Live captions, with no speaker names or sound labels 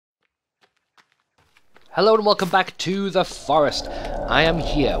Hello and welcome back to the forest. I am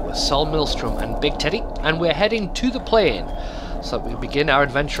here with Sol Maelstrom and Big Teddy, and we're heading to the plain, so we begin our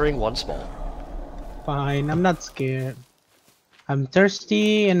adventuring once more. Fine, I'm not scared. I'm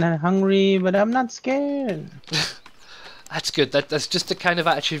thirsty and hungry, but I'm not scared. That's good. That's just the kind of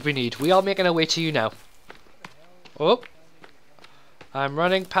attitude we need. We are making our way to you now. Oh, I'm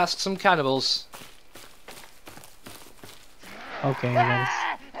running past some cannibals. Okay, guys.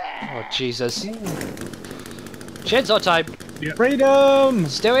 Oh Jesus! Chainsaw time! Yeah. Freedom!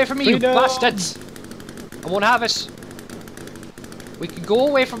 Stay away from me, you bastards! I won't have it. We can go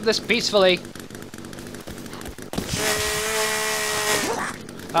away from this peacefully.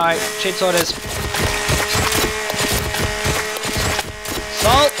 Alright, chainsaw it is.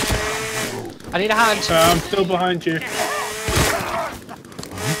 Salt! I need a hand. I'm still behind you.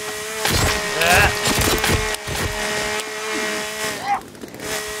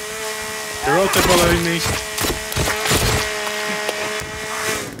 They're also following me.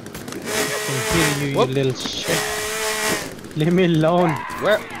 You little shit. Leave me alone.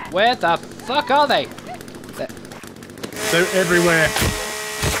 Where the fuck are they? They're everywhere.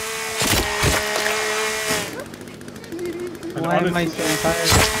 Why am I so tired?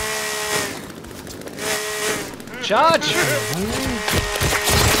 Charge!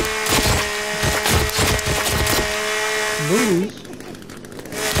 Booze?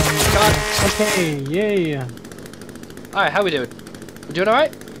 God. Okay, yeah. Alright, how we doing? We doing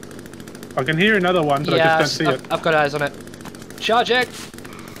alright? I can hear another one, but Yeah, I just don't see it. I've got eyes on it. Charge it!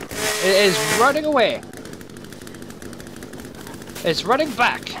 It is running away. It's running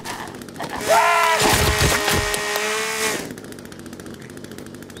back.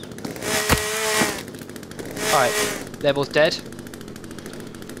 Alright, they're both dead.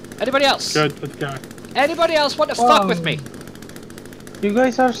 Anybody else? Good, let's go. Anybody else want to fuck with me? You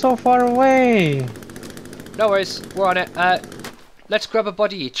guys are so far away. No worries, we're on it. Let's grab a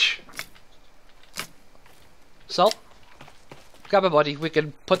body each. Salt? Grab a body, we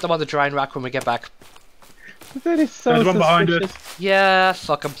can put them on the drying rack when we get back. That is so There's one behind suspicious. us. Yeah,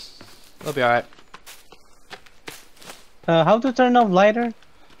 fuck them. They'll be alright. How to turn off lighter?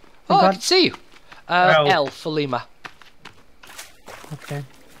 Oh, I can see you. L. L for Lima. Okay.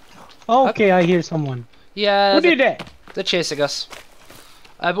 Okay, I hear someone. Yeah, Who did that? they're chasing us.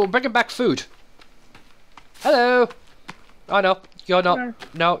 But we're bringing back food. Hello. Oh no, you're not. Sure.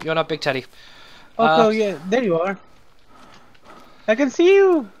 No, you're not Big Teddy. Okay, yeah, there you are. I can see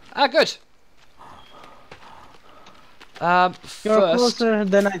you. Ah, good. You're First, closer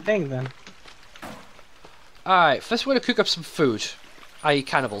than I think then. alright, first we're gonna cook up some food, i.e.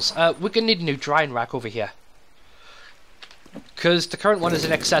 cannibals. We're gonna need a new drying rack over here. Because the current one is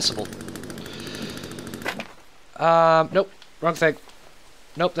inaccessible. Nope, wrong thing.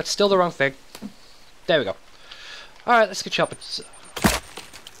 Nope, that's still the wrong thing. There we go. Alright, let's get shopping.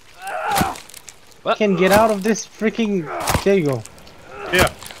 What? Can get out of this freaking... There you go.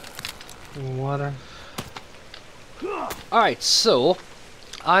 Yeah. Water. Alright, so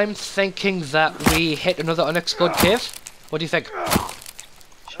I'm thinking that we hit another unexplored cave. What do you think?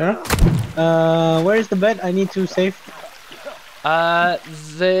 Sure. Where's the bed? I need to save.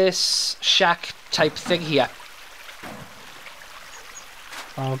 This shack type thing here.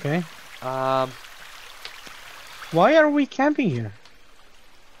 Okay. Why are we camping here?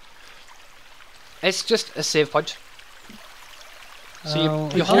 It's just a save point. So you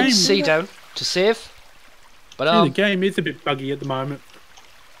Okay. hold C down to save. But The game is a bit buggy at the moment.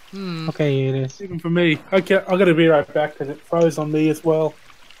 Okay, it is. Even for me. Okay, I gotta be right back because it froze on me as well.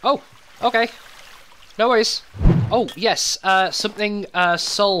 Oh, okay. No worries. Oh, yes, something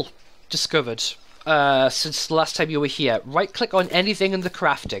Sol discovered since the last time you were here. Right click on anything in the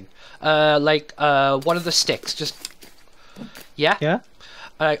crafting. Like one of the sticks, just... Yeah? Yeah?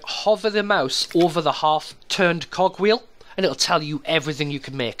 Hover the mouse over the half-turned cogwheel, and it'll tell you everything you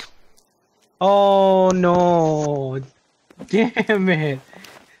can make. Oh no! Damn it!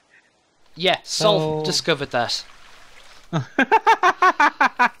 Yeah, Sol Oh. discovered that.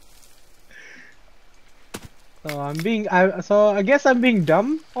 So I guess I'm being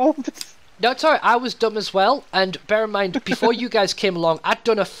dumb. All this. No, it's alright, I was dumb as well, and bear in mind, before you guys came along, I'd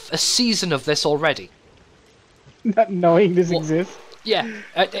done a season of this already. Not knowing this Well- exists. Yeah,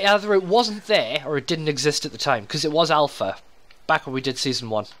 either it wasn't there, or it didn't exist at the time, because it was alpha, back when we did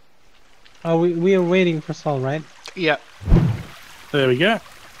season 1. Oh, we are waiting for Saul, right? Yeah. There we go.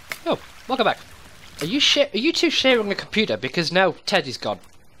 Oh, welcome back. Are you two sharing a computer? Because now Teddy's gone.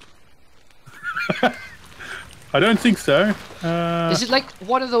 I don't think so. Is it like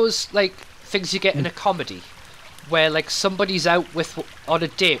one of those, like, things you get in a comedy? where like somebody's out with on a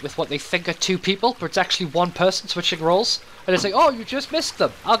date with what they think are two people, but it's actually one person switching roles, and it's like, oh, you just missed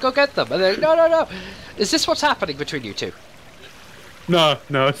them. I'll go get them. And they're like, no, no, no. Is this what's happening between you two? No,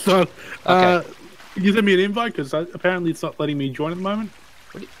 it's not. Okay. You sent me an invite because apparently it's not letting me join at the moment.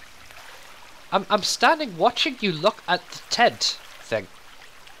 I'm standing watching you look at the tent thing.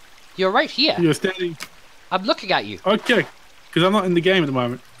 You're right here. You're standing. I'm looking at you. Okay, because I'm not in the game at the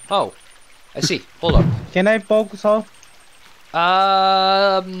moment. Oh, I see. Hold on. Can I poke Saul?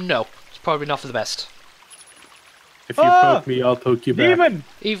 No. It's probably not for the best. If you poke me, I'll poke you back. Demon!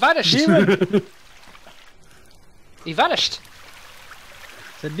 He vanished. Demon! He vanished.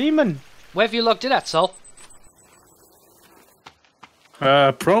 It's a demon. Where have you logged in at, Sol?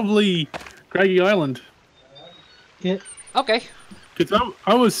 Probably Craggy Island. Yeah. Okay. Because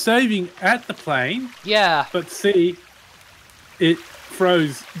I was saving at the plane, Yeah. but see, it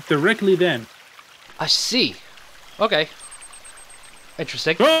froze directly then. I see. Okay.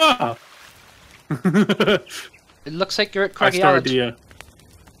 Interesting. Ah! It looks like you're at I Craggy started Island.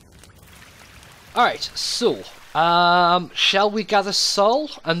 Alright, so, shall we gather Sol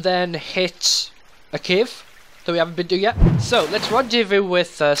and then hit a cave that we haven't been to yet? So, let's rendezvous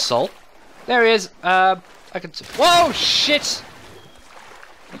with Sol. There he is. I can... Whoa, shit!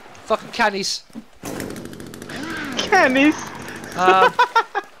 Fucking cannies. Cannies! Um,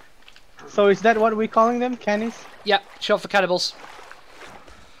 So is that what we're calling them? Cannies? yeah, shot for cannibals.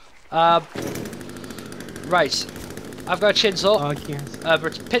 Right. I've got a chainsaw. Oh, yes. But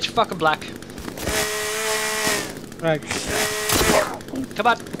it's pitch fucking black. Right. Come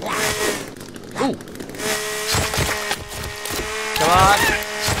on. Ooh. Come on.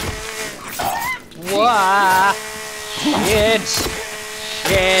 Wah. Shit.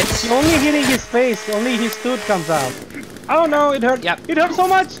 Shit. You're only hitting his face, only his tooth comes out. Oh no, it hurt. Yep. It hurt so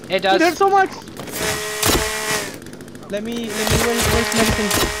much. It does. It hurt so much. Where's medicine?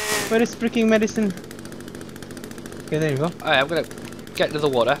 Where is freaking medicine? Okay, there you go. Alright, I'm gonna get into the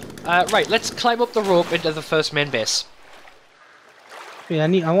water. Right, let's climb up the rope into the first main base. Wait,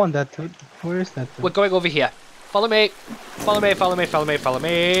 I want that tooth. Where is that tooth? We're going over here. Follow me. Follow me, follow me, follow me, follow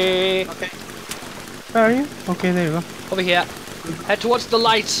me. Okay. Where are you? Okay, there you go. Over here. Head towards the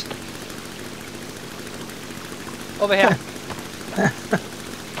light. Over here.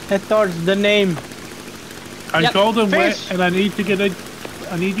 Head towards the name. I Yep. told him where, Fish. and I need to get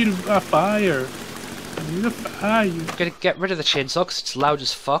I need you to fire. I need a fire. I'm gonna get rid of the chainsaw because it's loud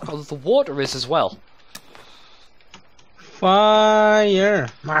as fuck. Although the water is as well. Fire.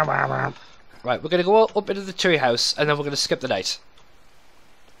 Right, we're gonna go up into the tree house and then we're gonna skip the night.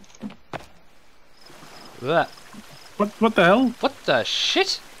 Ugh. What the hell? What the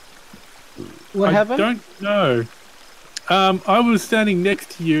shit? What happened? I don't know. I was standing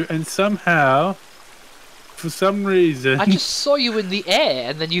next to you, and somehow, for some reason, I just saw you in the air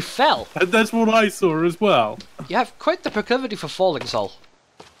and then you fell. that's what I saw as well. You have quite the proclivity for falling, Sol.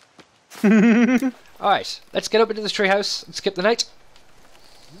 Alright, let's get up into this treehouse and skip the night.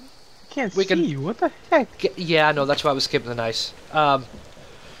 Can't We see can- you. What the heck? Yeah, I know, that's why I was skipping the night.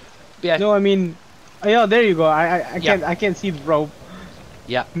 Yeah, No, I mean, oh, yeah, there you go. I Yeah. can't see the rope.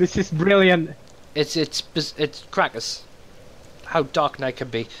 yeah, This is brilliant. it's crackers. How dark night can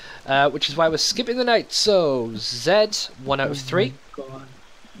be. Which is why we're skipping the night. So, Z, 1 out of 3. Oh my God.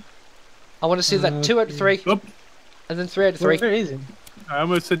 I want to see that 2 out of 3, Oop, and then 3 out of 3. Where is it? I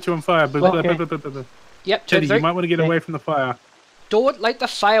almost set you on fire. But Okay. Yep, 2 out Teddy, of you 3. might want to get Okay. away from the fire. Don't light the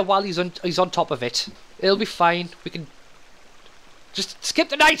fire while he's on top of it. It'll be fine. We can just skip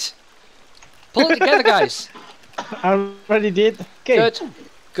the night. Pull it together, guys. I already did. Okay. Good.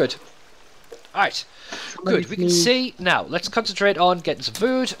 Good. Alright. Good. We can see. Now, let's concentrate on getting some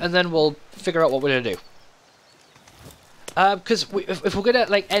food, and then we'll figure out what we're going to do. Because if we're going to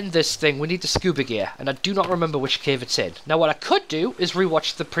like end this thing, we need the scuba gear, and I do not remember which cave it's in. Now, what I could do is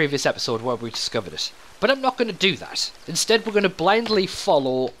rewatch the previous episode where we discovered it. But I'm not going to do that. Instead, we're going to blindly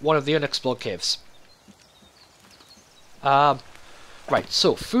follow one of the unexplored caves. Right,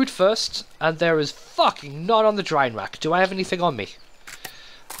 so, food first, and there is fucking none on the drying rack. Do I have anything on me?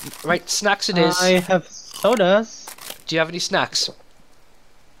 Right, snacks it is. I have sodas. Do you have any snacks?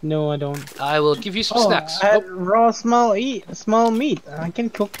 No, I don't. I will give you some Oh, snacks. I had Oh, raw small meat. I can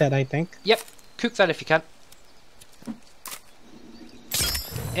cook that, I think. yep, cook that if you can.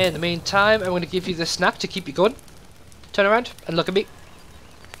 In the meantime, I'm going to give you the snack to keep you going. Turn around and look at me.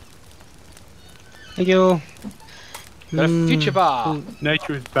 Thank you. Got a future bar.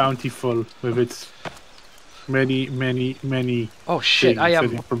 Nature is bountiful with its many, many, many Oh shit, things I that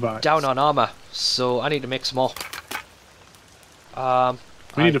am it provides. down on armor, so I need to make some more.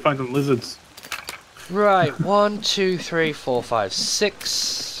 We need to find some lizards. Right, 1, 2, 3, 4, 5,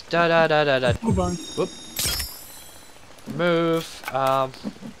 6. Da da da da da. Move on. Whoop. Move.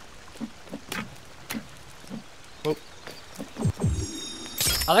 Whoop.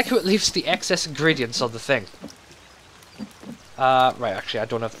 I like how it leaves the excess ingredients on the thing. Right, actually, I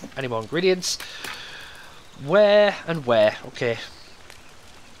don't have any more ingredients. Where and where? Okay.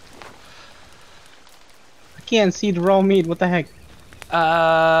 I can't see the raw meat. What the heck?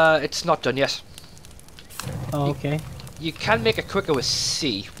 It's not done yet. Oh, okay. You can make it quicker with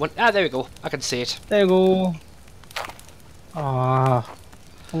C. There we go. I can see it. There you go. Ah,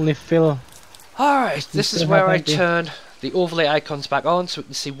 only fill. Alright, this is still where have I empty. turn the overlay icons back on so we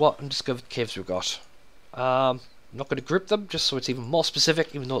can see what undiscovered caves we've got. I'm not going to group them, just so it's even more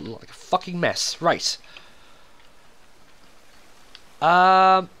specific, even though it looks like a fucking mess. Right.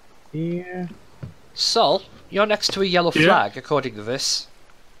 Here. Sol, you're next to a yellow Yeah. flag, according to this.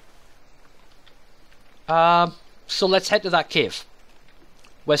 So let's head to that cave.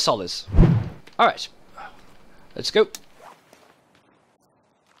 Where Sol is. Alright. Let's go.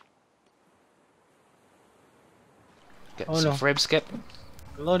 Get Oh, some no. frame skip.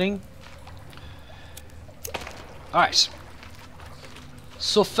 Loading. Alright.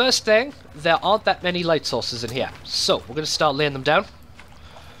 So first thing, there aren't that many light sources in here. So, we're going to start laying them down.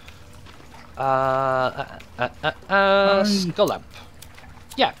 Skull lamp.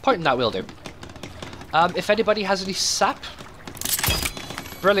 Yeah, pointing that will do. If anybody has any sap.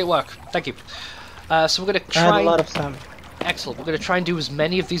 Brilliant work. Thank you. So we're going to I had try... a lot of sand. Excellent. We're going to try and do as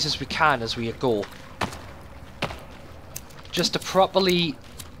many of these as we can as we go. Just to properly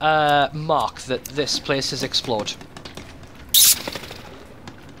mark that this place is explored.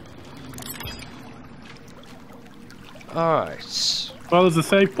 Alright. Well, there's a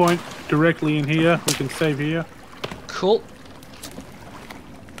save point directly in here. We can save here. Cool.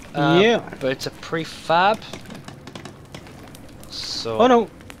 Yeah. But it's a prefab. So... Oh no.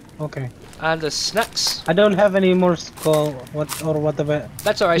 Okay. And the snacks. I don't have any more skull. Whatever.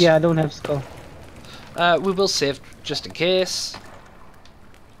 That's alright. Yeah, I don't have skull. We will save just in case.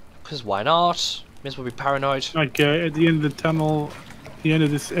 Because why not? May as well be paranoid. Okay, at the end of the tunnel, the end of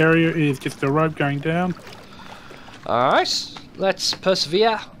this area is just a rope going down. Alright. Let's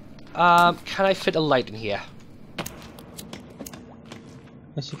persevere. Can I fit a light in here?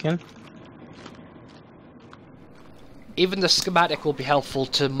 Yes, you can. Even the schematic will be helpful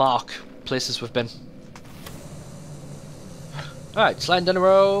to mark places we've been. Alright, sliding down a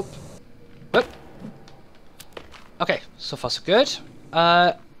rope. Whoop. Okay, so far so good.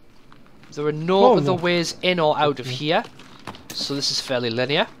 There are no other ways in or out of here, so this is fairly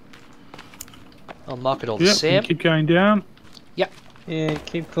linear. I'll mark it all the Yep, same. keep going down. Yep, Yeah,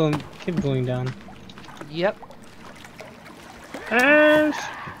 keep going down. yep. Ash!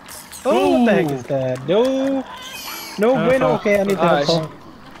 Oh, what the heck is that? No! No, bueno, okay, I need to Alright. help.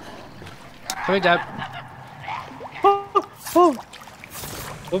 Coming down. Oh!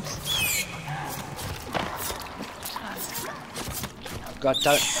 Oops. God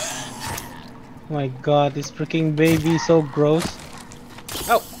damn it. Oh my god, this freaking baby is so gross.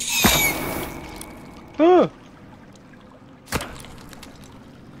 Oh, Oh!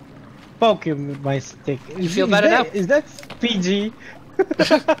 Poke him with my stick. You feel better now? Is that PG?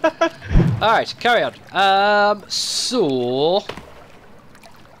 alright, carry on. So...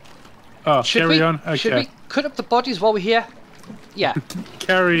 Oh, Should carry we, on. Okay, Should we cut up the bodies while we're here? Yeah.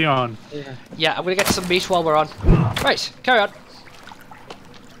 carry on. Yeah. Yeah, I'm gonna get some meat while we're on. Right, carry on.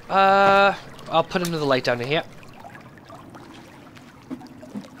 I'll put another light down in here.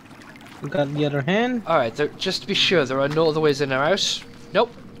 We got the other hand. Alright, just to be sure, there are no other ways in or out.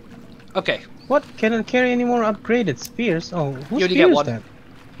 Nope. Okay, What? Cannot carry any more upgraded spears? Oh, whose You only spear get is one. that?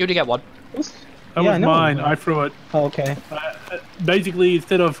 you only get one. Whose- That Yeah, I was know. mine. I threw it. Oh, okay. Basically,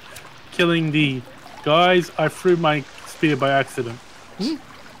 instead of killing the guys, I threw my spear by accident.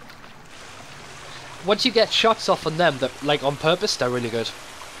 Once you get shots off on them, that like on purpose, they're really good.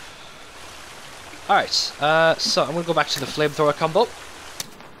 Alright, so I'm gonna go back to the flamethrower combo.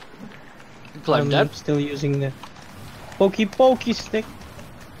 Climb down. I'm still using the pokey stick.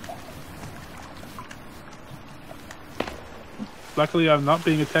 Luckily, I'm not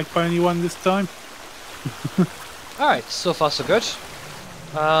being attacked by anyone this time. Alright, so far so good.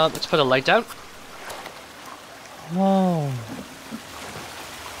 Let's put a light down. Whoa.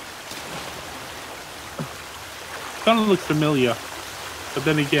 Kind of looks familiar, but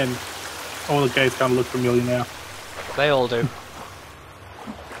then again, all the guys kind of look familiar now. They all do.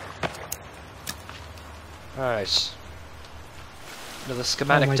 Alright. Another Oh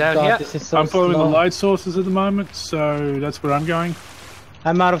schematic my down god, here. this is so I'm following slow. the light sources at the moment, so that's where I'm going.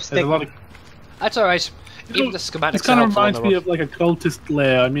 I'm out of There's stick. a lot of That's alright. Even the schematics This kind are of helpful reminds me enough. of like a cultist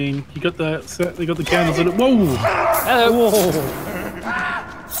lair. I mean, you got the certainly got the candles in it. Whoa! Hello!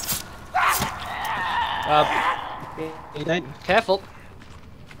 He died. Careful.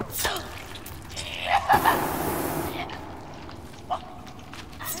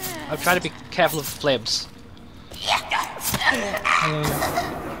 I'm trying to be careful of the flames.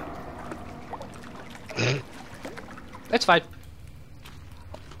 It's fine.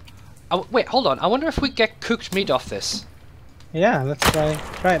 Wait, hold on. I wonder if we get cooked meat off this. Yeah, let's try.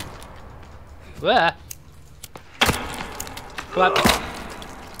 Try it. Where? Come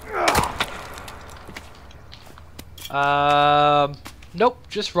on. Nope,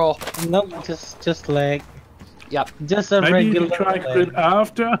 just raw. Nope, just leg. Yep. Just a Maybe you regular can try leg. grid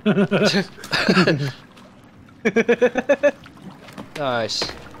after. Nice.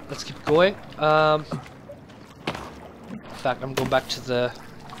 Let's keep going. In fact, I'm going back to the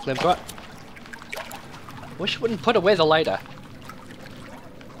flamethrower. Wish you wouldn't put away the lighter.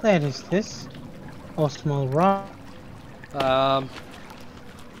 What is this? Oh, small rock.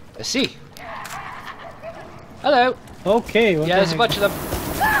 Let's see. Hello. Okay. What Yeah, the there's a heck? bunch of them.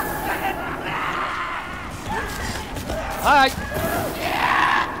 Hi.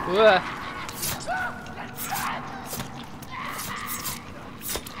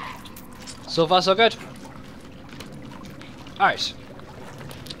 So far, so good. Alright.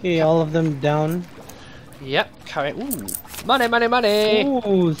 Okay, all of them down. Yep. Carry. Ooh. Money, money, money.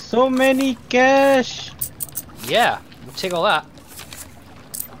 Ooh, so many cash. Yeah. We'll take all that.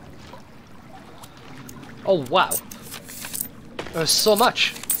 Oh, wow. There's so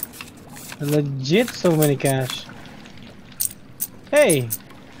much. Legit, so many cash. Hey.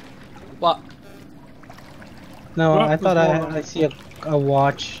 What? No, What I thought was going on? I see a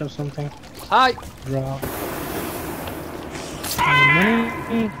watch or something. Hi. Draw.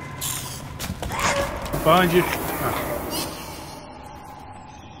 Money. Behind you.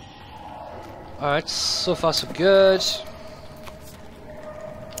 Alright, so far so good.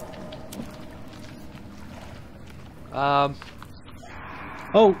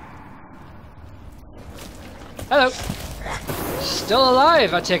 Oh, Hello. Still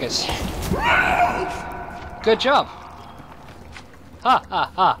alive, I take it. Good job. Ha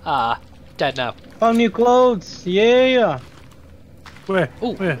ha ha ha. Dead now. found new clothes. Yeah. Where?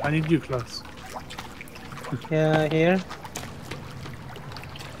 Ooh. Where? I need you, Klaus. Yeah, here.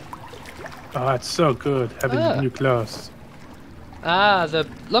 Oh, it's so good having Ah. new clothes. Ah, the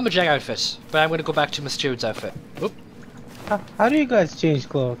lumberjack outfit. But I'm gonna go back to my steward's outfit. Oop. How do you guys change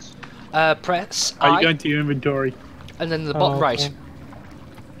clothes? Press Are you I, going to your inventory? and then the bottom Oh, right. okay.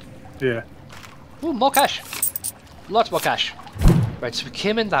 Yeah. Ooh, more cash. Lots more cash. Right, so we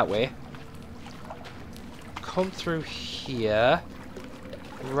came in that way. Come through here.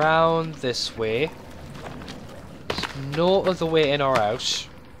 Round this way. There's no other way in or out.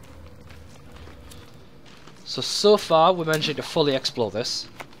 So far we're managing to fully explore this.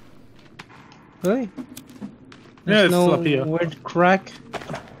 Really? Yeah, There's it's no up here. weird crack.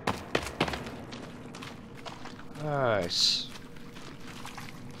 Nice.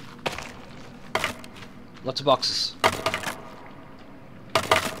 Lots of boxes.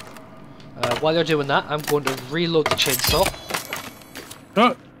 While you're doing that, I'm going to reload the chainsaw.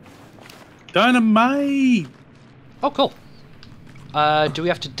 Oh! Dynamite! Oh, cool. Do we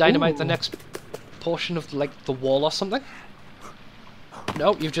have to dynamite the next portion of, like, the wall or something?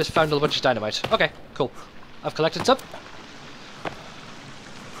 No, you've just found a bunch of dynamite. Okay, cool. I've collected some.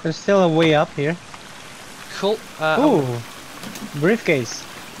 There's still a way up here. Cool. Ooh, briefcase.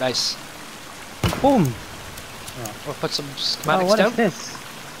 Nice. Boom. We'll put some Oh, schematics what down. is this?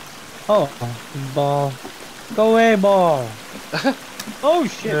 Oh, ball. Go away, ball. Oh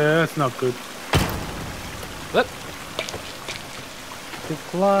shit. Yeah, that's not good. Whoop. The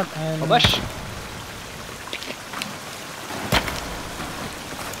clock and. Oh, bush.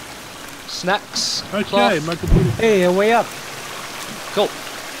 Snacks. Okay, Cloth. my computer. Hey, a way up. Cool.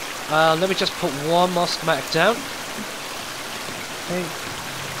 Let me just put one more schematic down. Hey.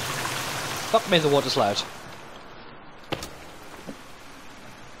 Fuck me, the water's loud.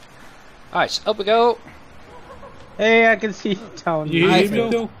 Alright, up we go. Hey, I can see down. You I hear me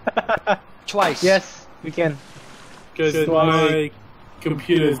still? Twice. Yes, we can. Because my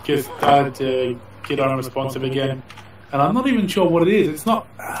computer's just started to get unresponsive again. And I'm not even sure what it is. It's not...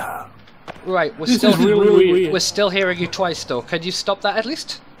 Right, we're This still is really weird. we're still hearing you twice though. Can you stop that at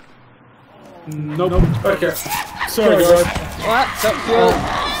least? Nope. Okay. Sorry, guys. Alright, so fuel.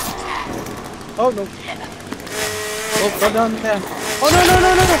 Oh no. Oh, go down there. Oh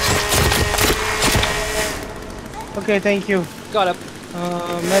no. Okay, thank you. Got him.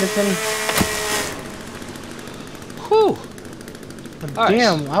 Medicine. Alright.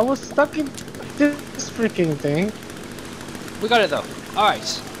 Damn, I was stuck in this freaking thing. We got it though.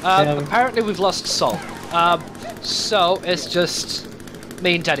 Alright. Apparently we've lost Sol. So it's just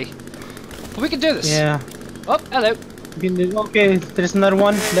me and Teddy. But we can do this. Yeah. Oh, hello. Okay, there's another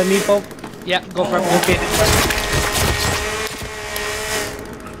one. Let me poke. Yeah, go for it. Okay.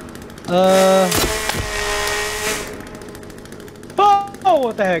 Oh,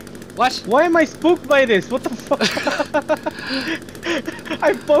 what the heck? What? Why am I spooked by this? What the fuck?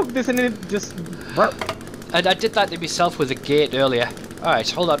 I poked this and it just... And I did that to myself with a gate earlier. Alright,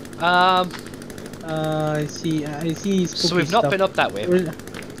 hold on. I see spooky So we've not stuff. been up that way.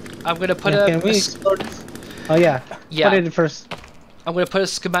 I'm gonna put Can we explore this? Oh yeah. Yeah. Put it first. I'm gonna put a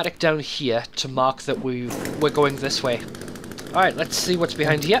schematic down here to mark that we're going this way. Alright, let's see what's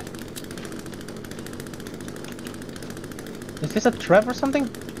behind here. Is this a trap or something?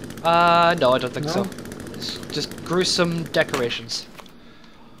 No, I don't think No? so. It's just gruesome decorations.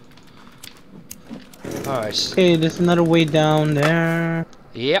 Alright. Okay, there's another way down there.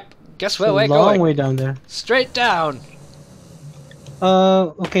 Yep. Guess It's where a we're long going? way down there. Straight down.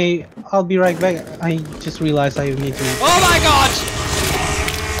 Okay, I'll be right back. I just realized I need to... Oh my god!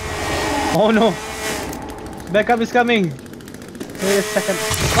 Oh no! Backup is coming! Wait a second.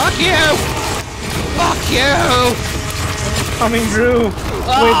 Fuck you! Fuck you! Coming through!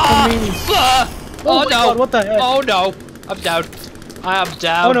 Wait for me! Oh my no! God, what the heck? Oh no! I'm down. I am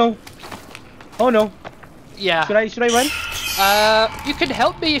down. Oh no! Oh no! Yeah. Should I run? You can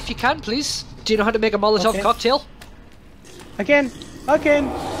help me if you can, please. Do you know how to make a Molotov Okay. cocktail? I can! I can!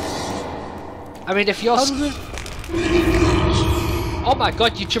 I mean, if you're... How do Oh my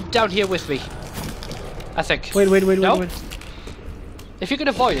god, you jumped down here with me. I think. Wait. No? If you can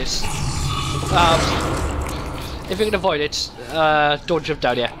avoid it... if you can avoid it, don't jump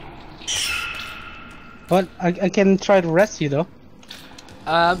down here. But I can try to rescue though.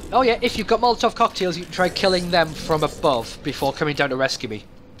 Oh yeah, if you've got Molotov cocktails, you can try killing them from above before coming down to rescue me.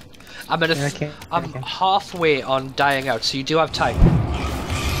 I'm Yeah, I can. halfway on dying out, so you do have time.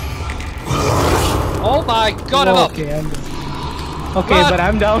 Oh my god, I'm up! Okay, I'm down. Okay, Run. but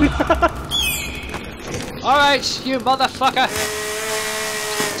I'm down. Alright, you motherfucker!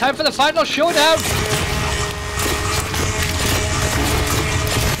 Time for the final showdown!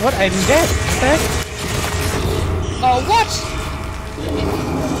 What? I'm dead. Heck? Oh, what?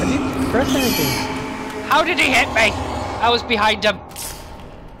 I didn't press anything. How did he hit me? I was behind him.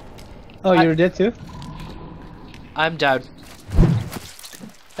 Oh, you're dead too? I'm down.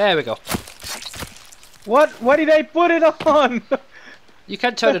 There we go. What? Why did I put it on? You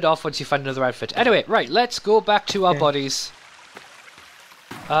can turn it off once you find another outfit. Anyway, right, let's go back to our Okay. bodies.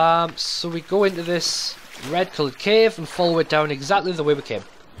 So we go into this red-coloured cave and follow it down exactly the way we came.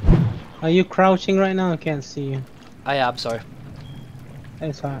 Are you crouching right now? I can't see you. I am, sorry.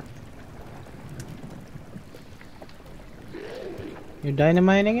 It's hot. You're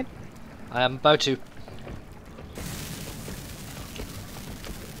dynamiting it? I am about to.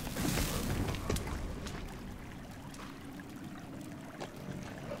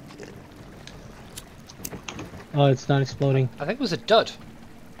 Oh, it's not exploding. I think it was a dud.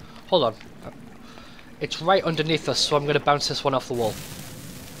 Hold on. It's right underneath us, so I'm going to bounce this one off the wall.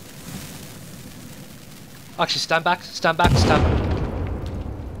 Actually, stand back, stand back, stand back.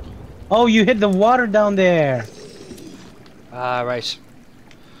 Oh, you hit the water down there. Ah, right.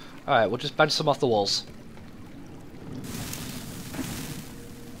 Alright, we'll just bounce them off the walls.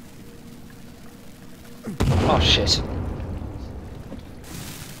 Oh, shit.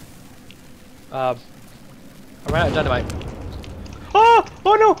 I ran out of dynamite. Oh!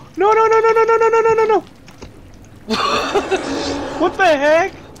 Oh no! No! No! No! No! No! No! No! No! No! No! What the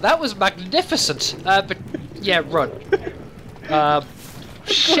heck? That was magnificent! But, yeah, run.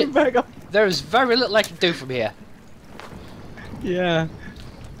 Shit. Going back up. There is very little I can do from here. Yeah.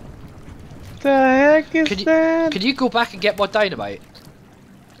 The heck is that? Can you go back and get more dynamite?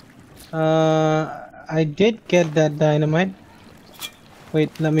 I did get that dynamite. Wait,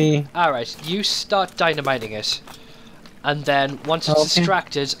 let me... Alright, you start dynamiting it. And then, once it's Okay.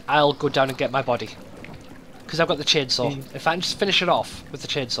 extracted, I'll go down and get my body. Because I've got the chainsaw. Okay. If I can just finish it off with the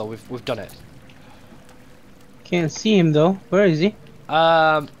chainsaw, we've done it. Can't see him though. Where is he?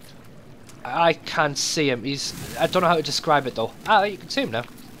 I can't see him. I don't know how to describe it though. Ah, you can see him now.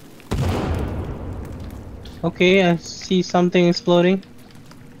 Okay, I see something exploding.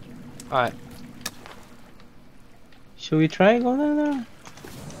 Alright, Should we try going down there?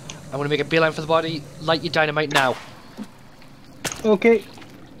 I'm gonna make a beeline for the body. Light your dynamite now. Okay.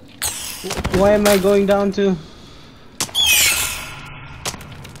 Why am I going down to...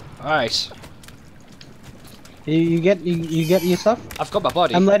 You get your stuff? I've got my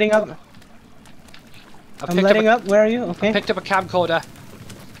body. I'm letting up. I I'm picked letting up. up. Where are you? Okay. Picked up a camcorder.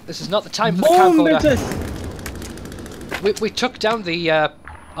 This is not the time for Boom, the camcorder. bitches! We took down the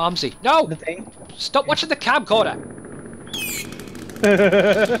armsy. No! The thing. Stop watching the camcorder.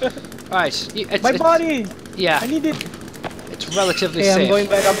 Right. My body! Yeah. I need it. It's relatively Okay, safe. I'm going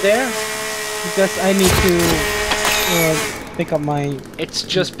back up there because I need to pick up my. It's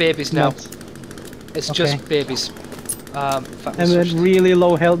just babies now. nuts. It's Okay. just babies. In fact, I'm at really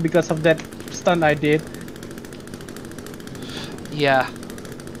low health because of that stun I did. yeah.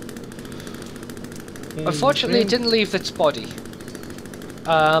 Okay, Unfortunately, it drink. didn't leave its body.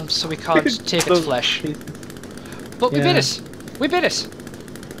 So we can't take its Those flesh. pieces. But we Yeah. beat it! We beat it!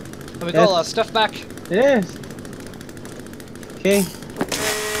 And we got all our Yes. stuff back. It is. Okay.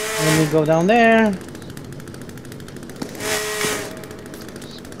 Let me go down there.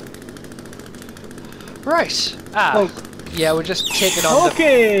 Right. Ah. Oh. Yeah, we're just taking on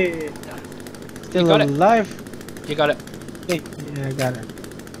Okay. Still got it. alive. You got it. Okay. Yeah, I got it.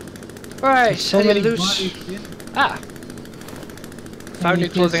 Right. So any many loot? bodies. Yeah. Ah. Found new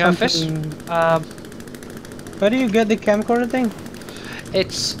Maybe clothing outfit. something- Where do you get the camcorder thing?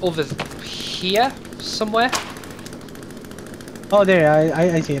 It's over here somewhere. Oh, there.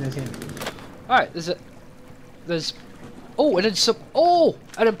 I see it. I see it. All right. There's. Oh, and it's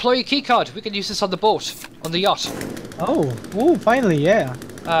an employee keycard. We can use this on the boat, on the yacht. Oh. Ooh, finally, yeah.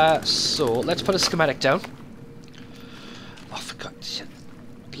 So let's put a schematic down. Oh, for God's sake.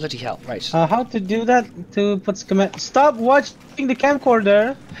 Bloody hell! Right. How to do that? To put schematic. Stop watching the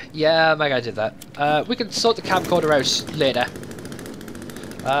camcorder. Yeah, my guy did that. We can sort the camcorder out later.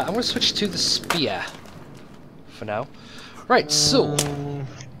 I'm going to switch to the spear for now. Right, so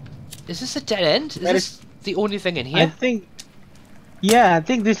is this a dead end? Is That this the only thing in I here? think. Yeah, I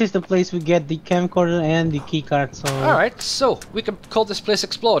think this is the place we get the camcorder and the keycard. So. All right, so we can call this place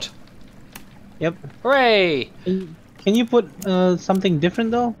explored. Yep. Hooray! Can you put something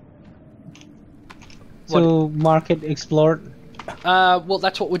different though? To mark it explored. Well,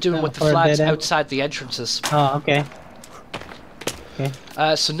 that's what we're doing Yeah, with the for a flags dead end. outside the entrances. Oh, okay.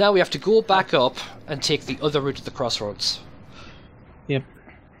 Okay. So now we have to go back up and take the other route to the crossroads. Yep.